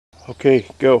Okay,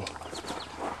 go.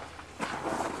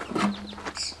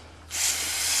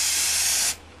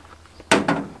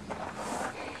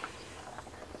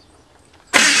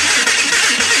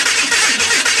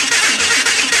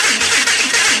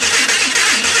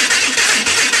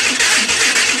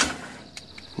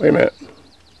 Wait a minute.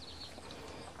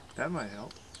 That might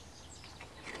help.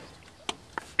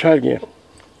 Try it again.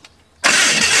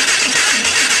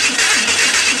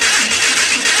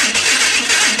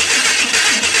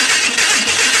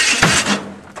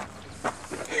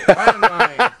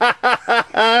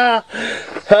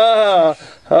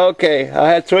 Okay, I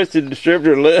had twisted the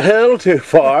distributor a little too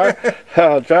far.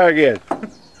 I'll try again.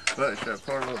 But should I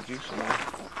pour a little juice in there?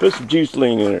 Put some juice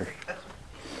lean in there.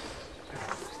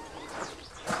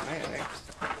 Man,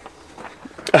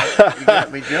 you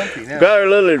got me jumpy now. Got her a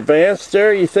little advanced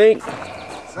there, you think?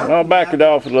 I'll back it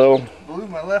off a little. Blew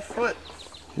my left foot.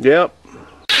 Yep.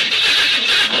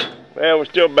 Well, we're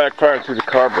still backfiring through the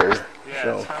carburetor. Yeah,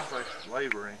 so. It sounds like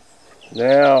laboring.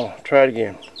 Now, try it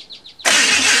again.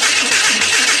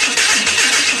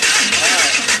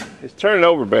 It's turning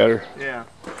over better. Yeah.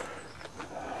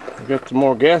 Got some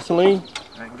more gasoline?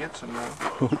 I can get some more.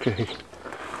 Okay.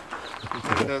 You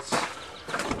think that's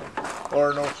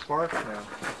or no spark now?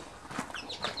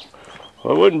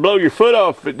 Well, it wouldn't blow your foot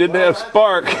off if it didn't have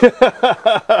spark.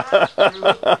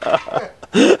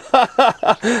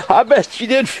 I bet you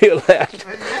did feel that.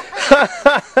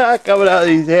 Coming out of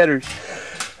these headers.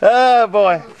 Oh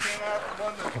boy.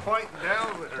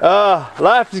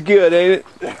 Life is good, ain't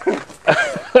it?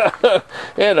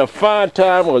 And a fine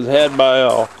time was had by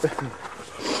all.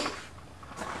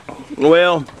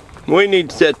 Well, we need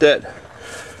to set that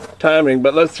timing,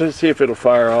 but let's just see if it'll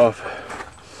fire off.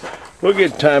 We'll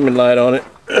get a timing light on it.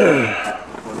 Well,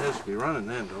 it has to be running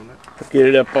then, don't it? Get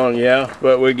it up on, yeah,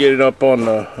 but we get it up on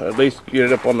the, at least get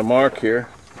it up on the mark here.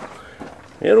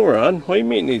 It'll run. What do you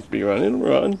mean it needs to be running? It'll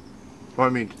run. Well, I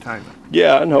mean to time it.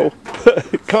 Yeah, I know.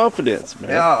 Confidence, man.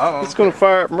 Yeah, it's going to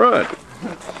fire up and run.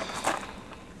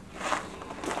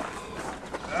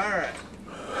 Alright.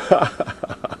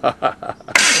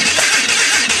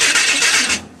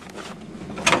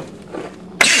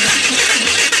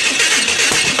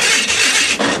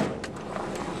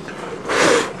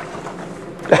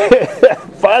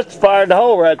 Fox fired the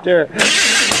hole right there. I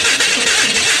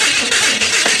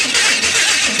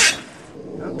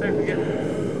don't think we get.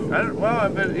 Well, I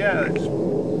bet, yeah, it's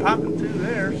popping through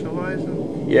there, so why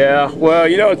isn't. Yeah, well,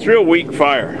 you know, it's real weak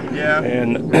fire. Yeah.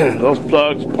 And those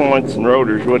plugs, points, and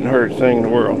rotors wouldn't hurt a thing in the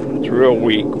world. It's real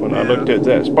weak. When I looked at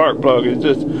that spark plug, it's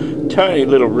just tiny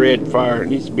little red fire. It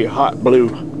needs to be a hot blue.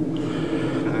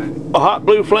 A hot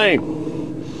blue flame.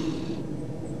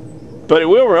 But it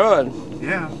will run.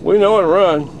 Yeah. We know it'll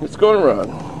run. It's going to run.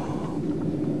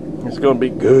 It's going to be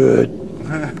good.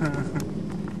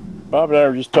 Bob and I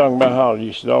were just talking about how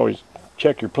you should always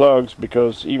check your plugs,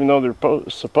 because even though they're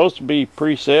supposed to be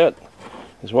preset,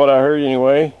 is what I heard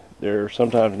anyway, they're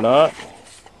sometimes not.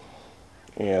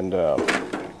 And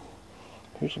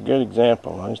here's a good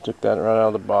example. I just took that right out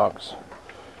of the box.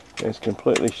 It's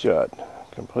completely shut.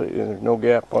 Completely, there's no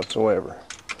gap whatsoever.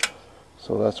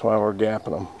 So that's why we're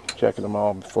gapping them, checking them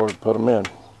all before we put them in.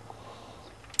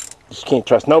 Just can't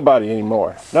trust nobody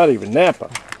anymore, not even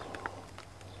Napa.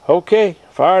 Okay,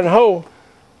 fire in the hole.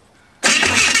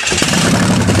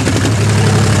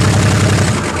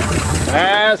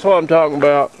 That's what I'm talking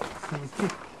about.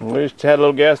 We just had a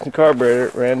little gas in the carburetor,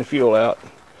 ran the fuel out.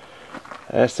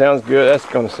 That sounds good. That's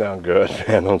going to sound good,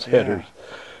 man, those headers.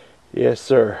 Yes,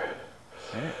 sir.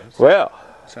 Well,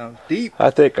 sounds deep. I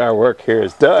think our work here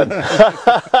is done.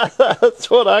 That's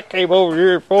what I came over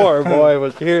here for, boy,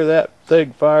 was to hear that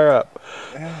thing fire up.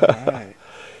 Right.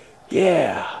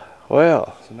 Yeah,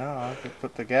 well. So now I can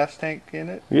put the gas tank in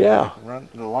it. Yeah. Run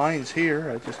the lines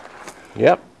here. I just.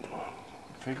 Yep.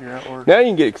 Figure out where. Now you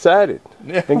can get excited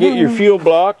and get your fuel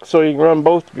block so you can run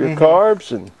both of your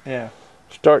carbs and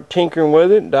start tinkering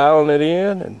with it and dialing it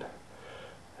in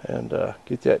and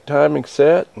get that timing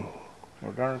set. And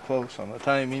we're darn close on the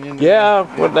timing. Yeah,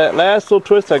 with that last little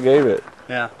twist I gave it.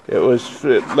 Yeah. It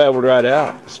leveled right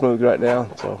out, smooth right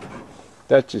down. So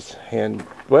that's just hand.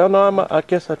 Well, no, I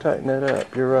guess I tightened that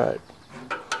up. You're right.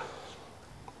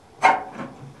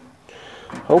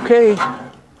 Okay.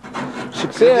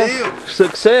 Success.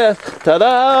 Success.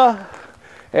 Ta-da!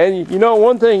 And you know,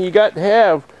 one thing you got to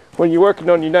have when you're working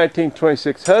on your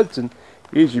 1926 Hudson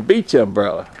is your beach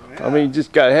umbrella. Yeah. I mean, you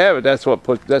just got to have it. That's what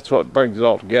brings it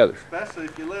all together. Especially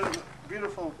if you live in the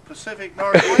beautiful Pacific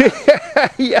Northwest.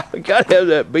 Yeah, we got to have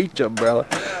that beach umbrella.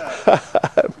 Yeah.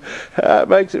 That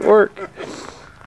makes it work.